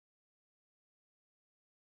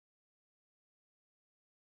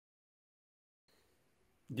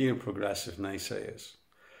Dear progressive naysayers,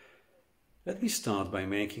 let me start by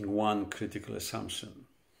making one critical assumption,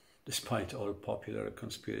 despite all popular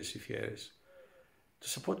conspiracy theories, to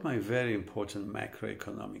support my very important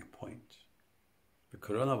macroeconomic point. The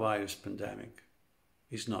coronavirus pandemic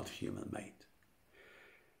is not human-made.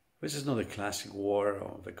 This is not a classic war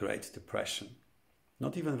or the Great Depression,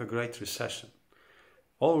 not even the Great Recession,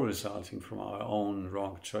 all resulting from our own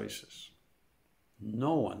wrong choices.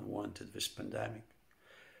 No one wanted this pandemic.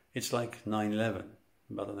 It's like 9/11,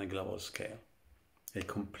 but on a global scale. A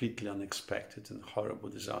completely unexpected and horrible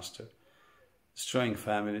disaster, destroying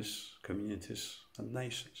families, communities, and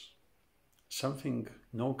nations. Something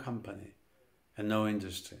no company and no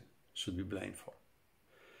industry should be blamed for.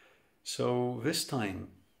 So this time,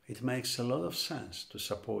 it makes a lot of sense to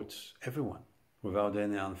support everyone without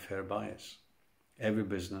any unfair bias. Every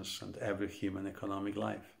business and every human economic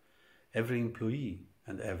life, every employee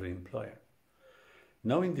and every employer.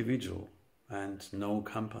 No individual and no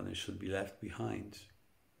company should be left behind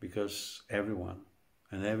because everyone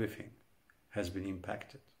and everything has been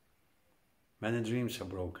impacted. Many dreams are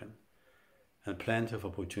broken and plenty of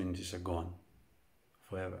opportunities are gone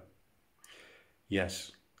forever.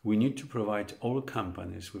 Yes, we need to provide all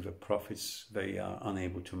companies with the profits they are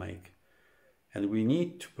unable to make, and we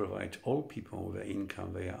need to provide all people with the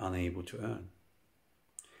income they are unable to earn.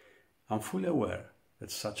 I'm fully aware that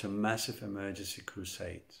such a massive emergency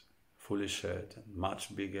crusade, fully shared and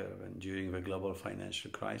much bigger than during the global financial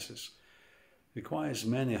crisis, requires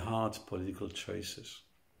many hard political choices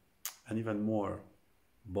and even more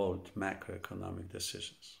bold macroeconomic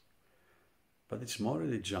decisions. But it's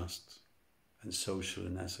morally just and socially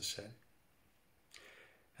necessary.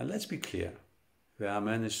 And let's be clear, there are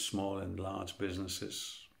many small and large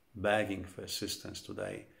businesses begging for assistance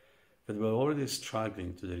today that were already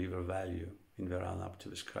struggling to deliver value in the run-up to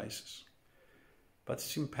this crisis. But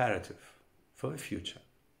it's imperative for the future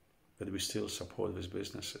that we still support these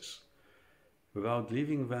businesses without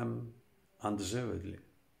leaving them undeservedly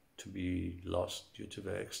to be lost due to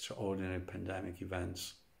the extraordinary pandemic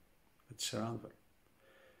events that surround them.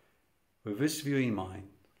 With this view in mind,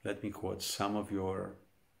 let me quote some of your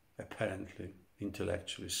apparently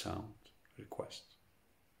intellectually sound requests.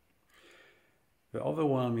 The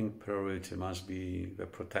overwhelming priority must be the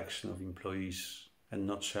protection of employees and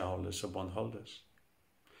not shareholders or bondholders.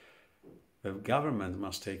 The government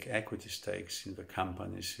must take equity stakes in the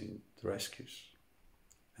companies it rescues,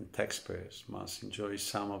 and taxpayers must enjoy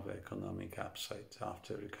some of the economic upside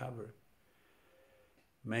after recovery.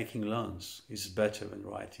 Making loans is better than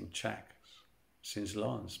writing checks, since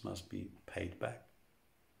loans must be paid back.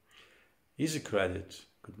 Easy credit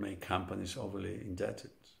could make companies overly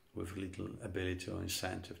indebted with little ability or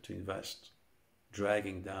incentive to invest,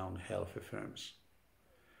 dragging down healthy firms.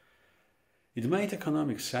 It made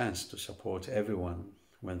economic sense to support everyone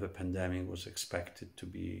when the pandemic was expected to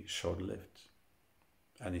be short-lived,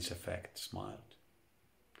 and its effects mild.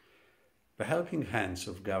 The helping hands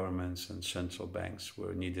of governments and central banks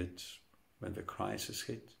were needed when the crisis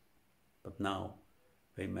hit, but now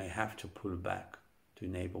they may have to pull back to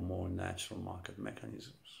enable more natural market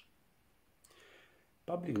mechanisms.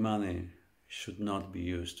 Public money should not be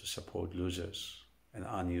used to support losers and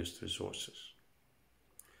unused resources.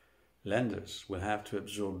 Lenders will have to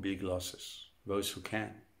absorb big losses. Those who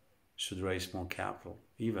can should raise more capital,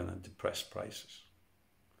 even at depressed prices.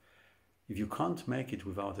 If you can't make it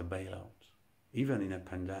without a bailout, even in a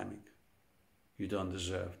pandemic, you don't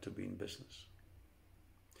deserve to be in business.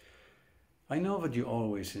 I know that you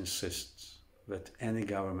always insist that any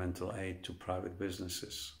governmental aid to private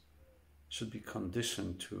businesses should be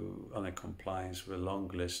conditioned on a compliance with a long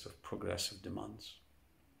list of progressive demands.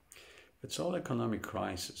 But all economic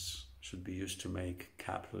crises should be used to make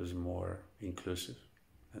capitalism more inclusive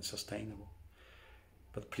and sustainable.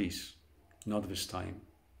 But please, not this time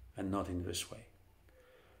and not in this way.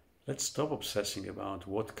 Let's stop obsessing about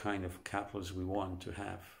what kind of capitalism we want to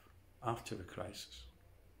have after the crisis.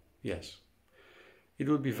 Yes, it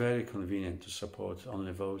would be very convenient to support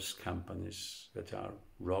only those companies that are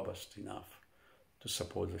robust enough to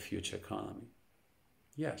support the future economy.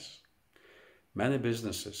 Yes, many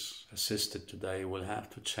businesses assisted today will have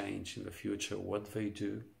to change in the future what they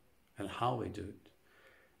do and how they do it,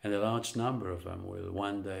 and a large number of them will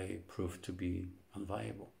one day prove to be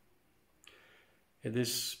unviable. It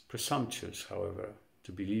is presumptuous, however,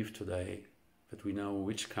 to believe today that we know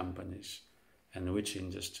which companies and which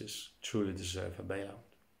industries truly deserve a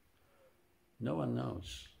bailout. No one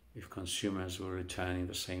knows if consumers will return in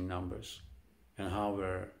the same numbers and how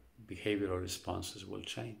their behavioral responses will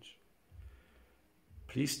change.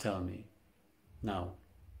 Please tell me now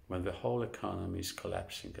when the whole economy is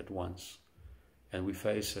collapsing at once and we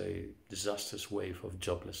face a disastrous wave of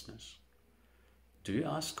joblessness? Do you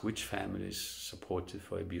ask which family is supportive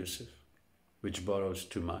or abusive, which borrows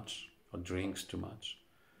too much or drinks too much,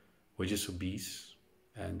 which is obese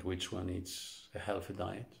and which one eats a healthy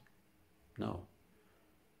diet? No.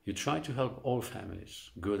 You try to help all families,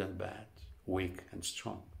 good and bad, weak and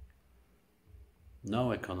strong.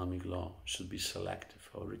 No economic law should be selective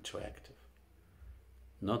or retroactive.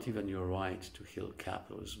 Not even your right to heal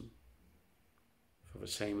capitalism. For the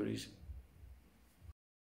same reason.